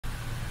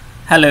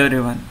Hello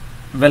everyone,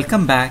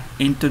 welcome back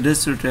into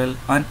this tutorial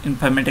on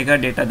Informatica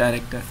Data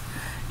Director.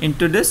 In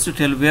today's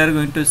tutorial we are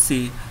going to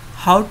see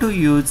how to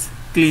use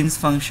cleans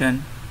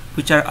function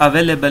which are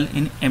available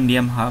in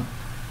MDM Hub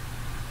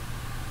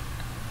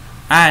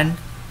and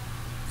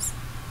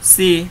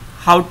see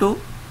how to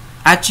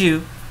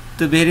achieve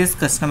the various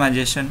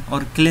customization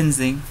or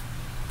cleansing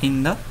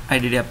in the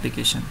IDD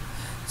application.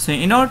 So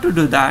in order to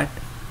do that,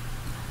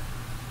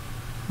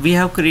 we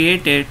have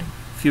created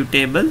few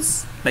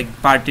tables like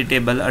party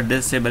table,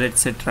 address table,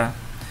 etc.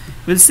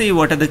 We'll see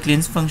what are the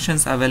cleans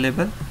functions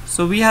available.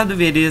 So we have the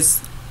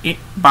various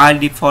by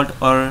default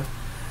or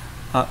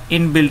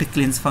inbuilt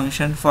cleans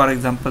function, for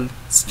example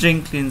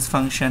string cleans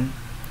function,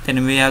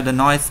 then we have the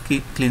noise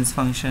cleans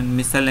function,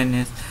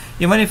 miscellaneous.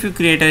 Even if you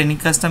create any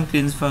custom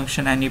cleans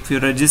function and if you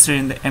register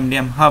in the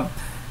MDM Hub,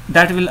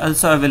 that will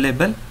also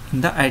available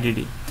in the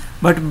IDD.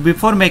 But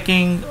before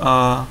making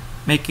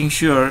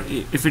sure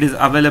if it is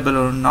available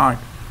or not,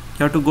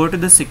 you have to go to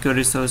the secure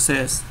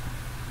resources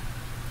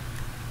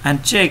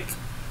and check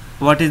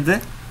whether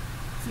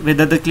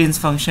the cleans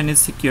function is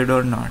secured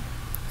or not.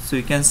 So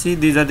you can see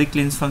these are the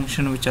cleans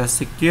function which are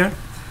secure.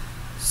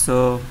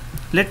 So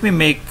let me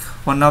make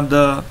one of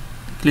the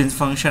cleans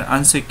function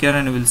unsecure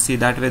and we'll see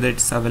that whether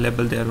it's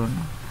available there or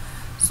not.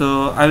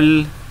 So I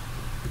will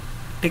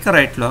take a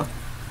right look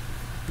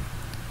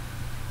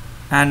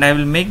and I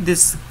will make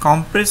this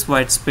compress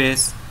white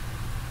space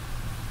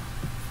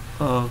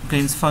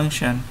cleans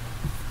function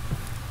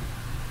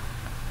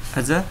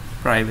as a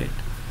private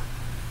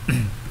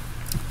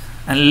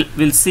and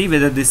we'll see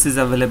whether this is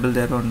available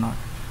there or not.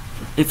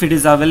 If it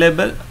is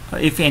available,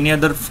 if any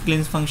other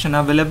cleans function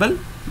available,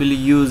 we'll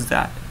use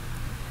that.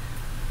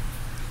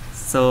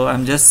 So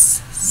I'm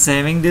just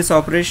saving this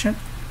operation.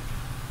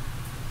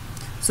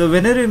 So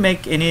whenever you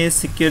make any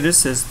secure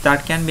resource,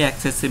 that can be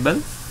accessible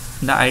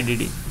in the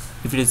IDD.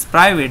 If it is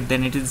private,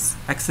 then it is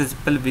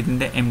accessible within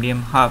the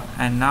MDM Hub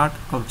and not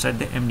outside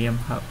the MDM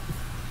Hub.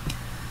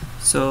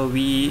 So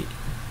we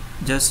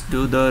just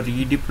do the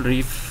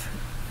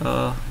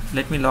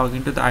let me log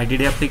into the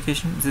IDD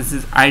application. This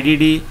is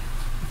IDD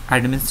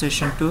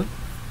administration tool.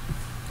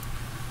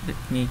 Let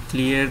me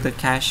clear the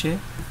cache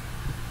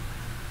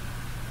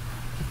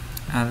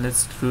and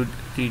let's do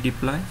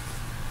redeploy.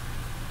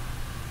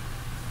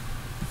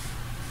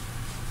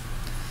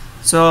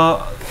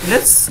 So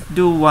let's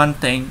do one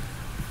thing.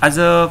 As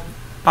a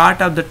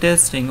part of the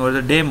testing or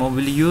the demo,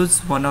 we'll use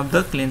one of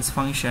the cleans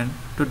function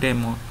to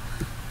demo.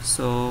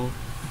 So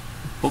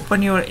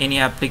open your any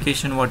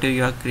application whatever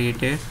you have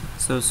created.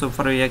 So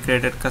far we have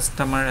created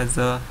customer as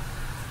a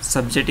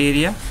subject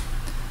area.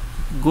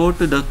 Go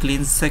to the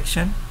cleans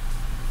section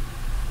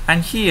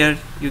and here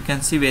you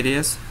can see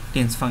various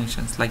cleans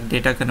functions like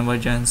data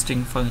conversion,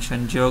 string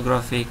function,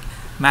 geographic,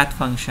 math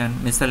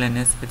function,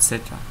 miscellaneous,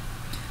 etc.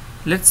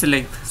 Let's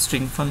select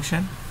string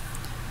function.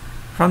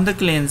 From the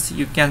cleans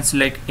you can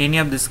select any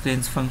of this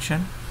cleans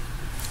function.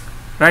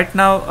 Right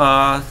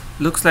now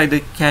looks like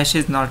the cache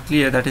is not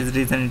clear, that is the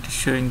reason it is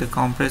showing the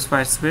compressed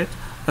white space,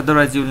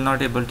 otherwise you will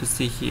not able to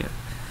see here.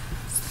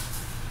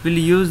 We'll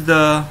use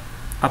the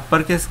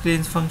uppercase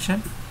cleans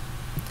function.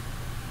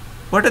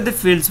 What are the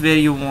fields where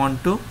you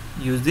want to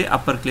use the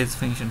uppercase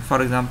function?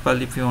 For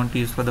example, if you want to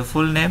use for the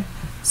full name,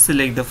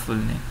 select the full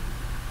name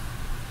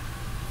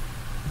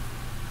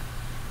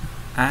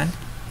and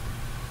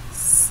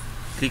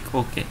click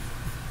OK.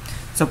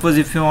 Suppose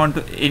if you want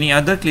to any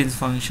other cleans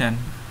function,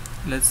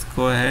 let's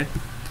go ahead,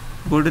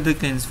 go to the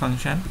cleans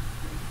function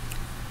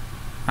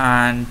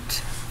and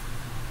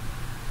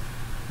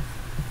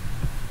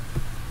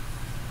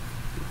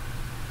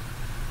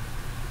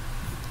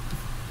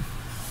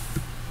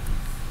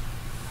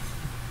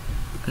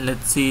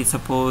let's see,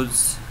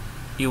 suppose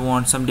you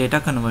want some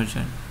data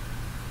conversion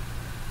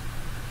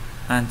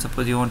and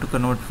suppose you want to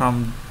convert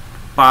from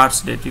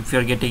parse date. If you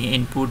are getting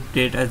input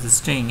date as a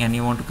string and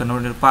you want to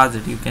convert it to parse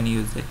it, you can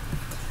use it.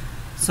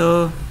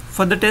 So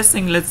for the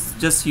testing, let's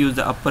just use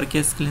the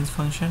uppercase cleans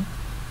function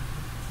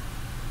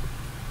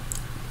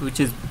which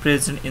is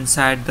present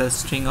inside the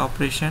string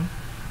operation,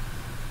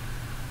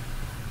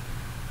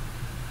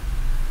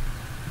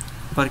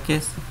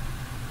 uppercase,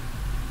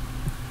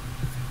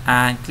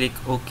 and click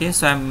OK.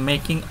 So I'm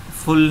making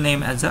full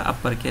name as a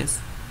uppercase.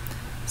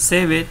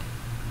 Save it.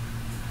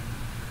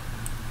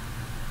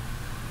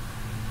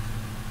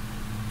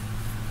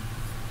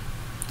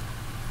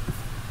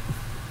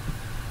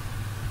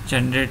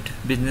 Generate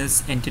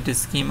business entity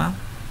schema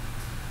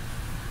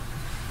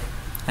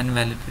and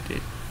validate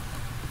it.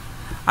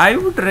 I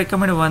would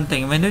recommend one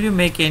thing: whenever you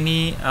make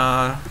any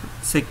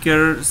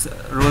secure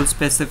role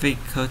specific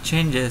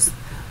changes,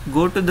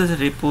 go to the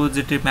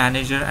repository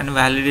manager and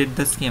validate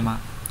the schema.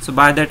 So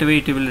by that way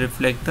it will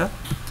reflect the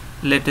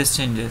latest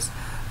changes.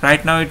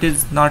 Right now it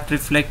is not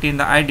reflecting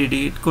the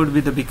IDD. It could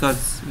be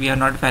because we have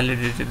not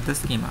validated the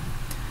schema,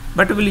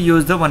 but we will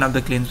use the one of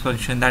the cleans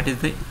function. That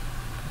is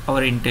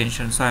our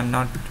intention. So I'm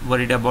not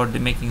worried about the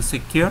making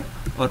secure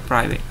or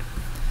private.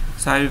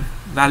 So I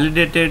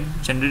validated,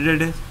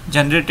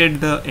 generated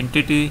the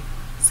entity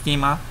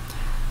schema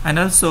and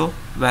also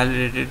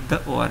validated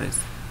the ORS.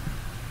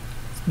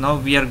 Now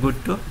we are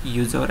good to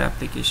use our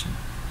application.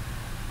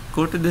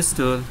 Go to this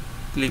tool,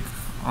 click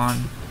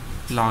on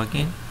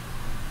login,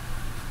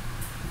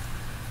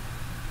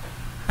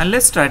 and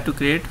let's try to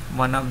create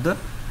one of the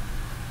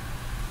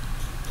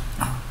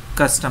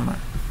customer.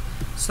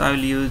 So I will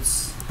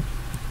use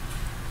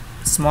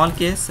small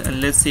case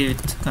and let's see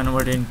it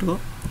convert into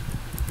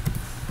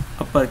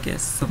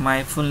uppercase. So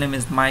my full name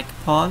is Mike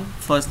Paul,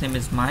 first name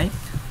is Mike,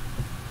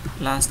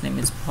 last name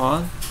is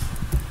Paul.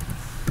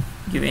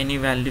 Give any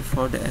value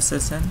for the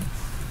SSN.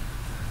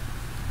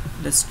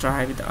 Let's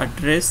try with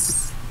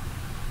address.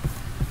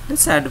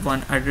 Let's add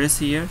one address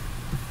here.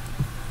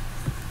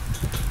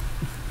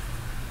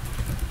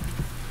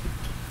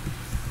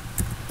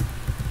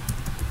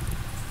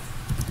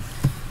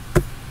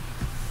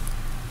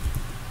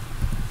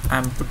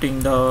 I'm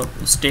putting the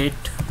state,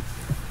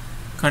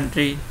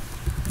 country,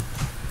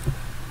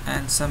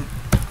 and some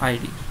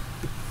ID.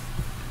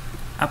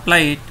 Apply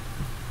it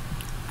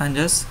and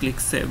just click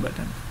save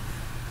button.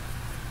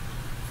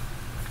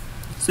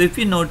 So if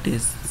you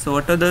notice, so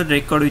what are the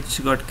record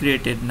which got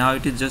created, now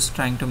it is just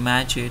trying to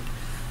match it,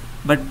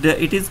 but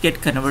it is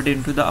get converted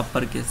into the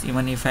uppercase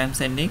even if I am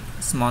sending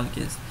small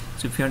case.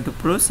 So if you want to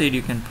proceed,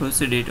 you can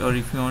proceed it, or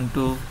if you want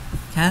to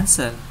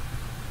cancel,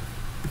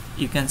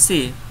 you can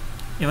see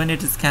even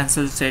it is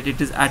cancelled state, it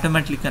is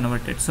automatically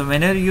converted. So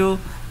whenever you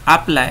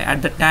apply,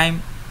 at the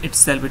time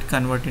itself it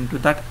convert into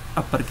that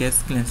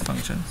uppercase cleanse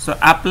function. So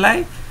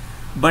apply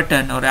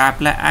button or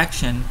apply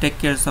action take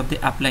care of the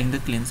applying the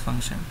cleanse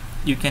function.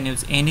 You can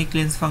use any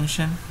cleanse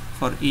function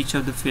for each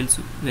of the fields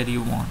where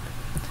you want.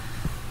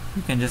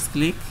 You can just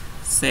click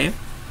save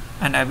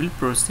and I will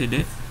proceed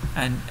it,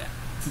 and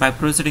by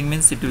proceeding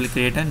means it will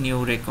create a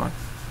new record.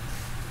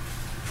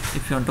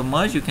 If you want to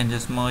merge, you can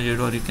just merge it,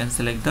 or you can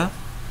select the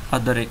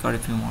other record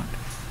if you want.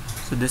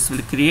 So this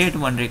will create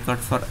one record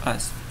for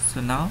us.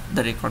 So now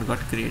the record got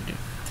created.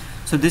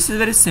 So this is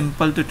very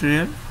simple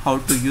tutorial how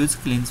to use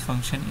cleanse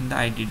function in the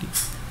IDD.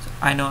 So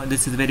I know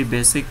this is very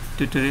basic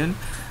tutorial,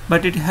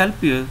 but it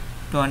help you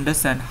to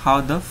understand how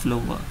the flow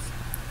works.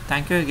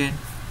 Thank you again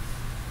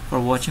for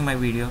watching my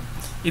video.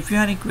 If you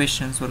have any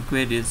questions or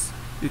queries,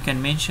 you can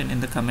mention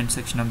in the comment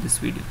section of this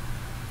video.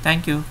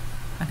 Thank you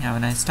and have a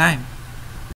nice time.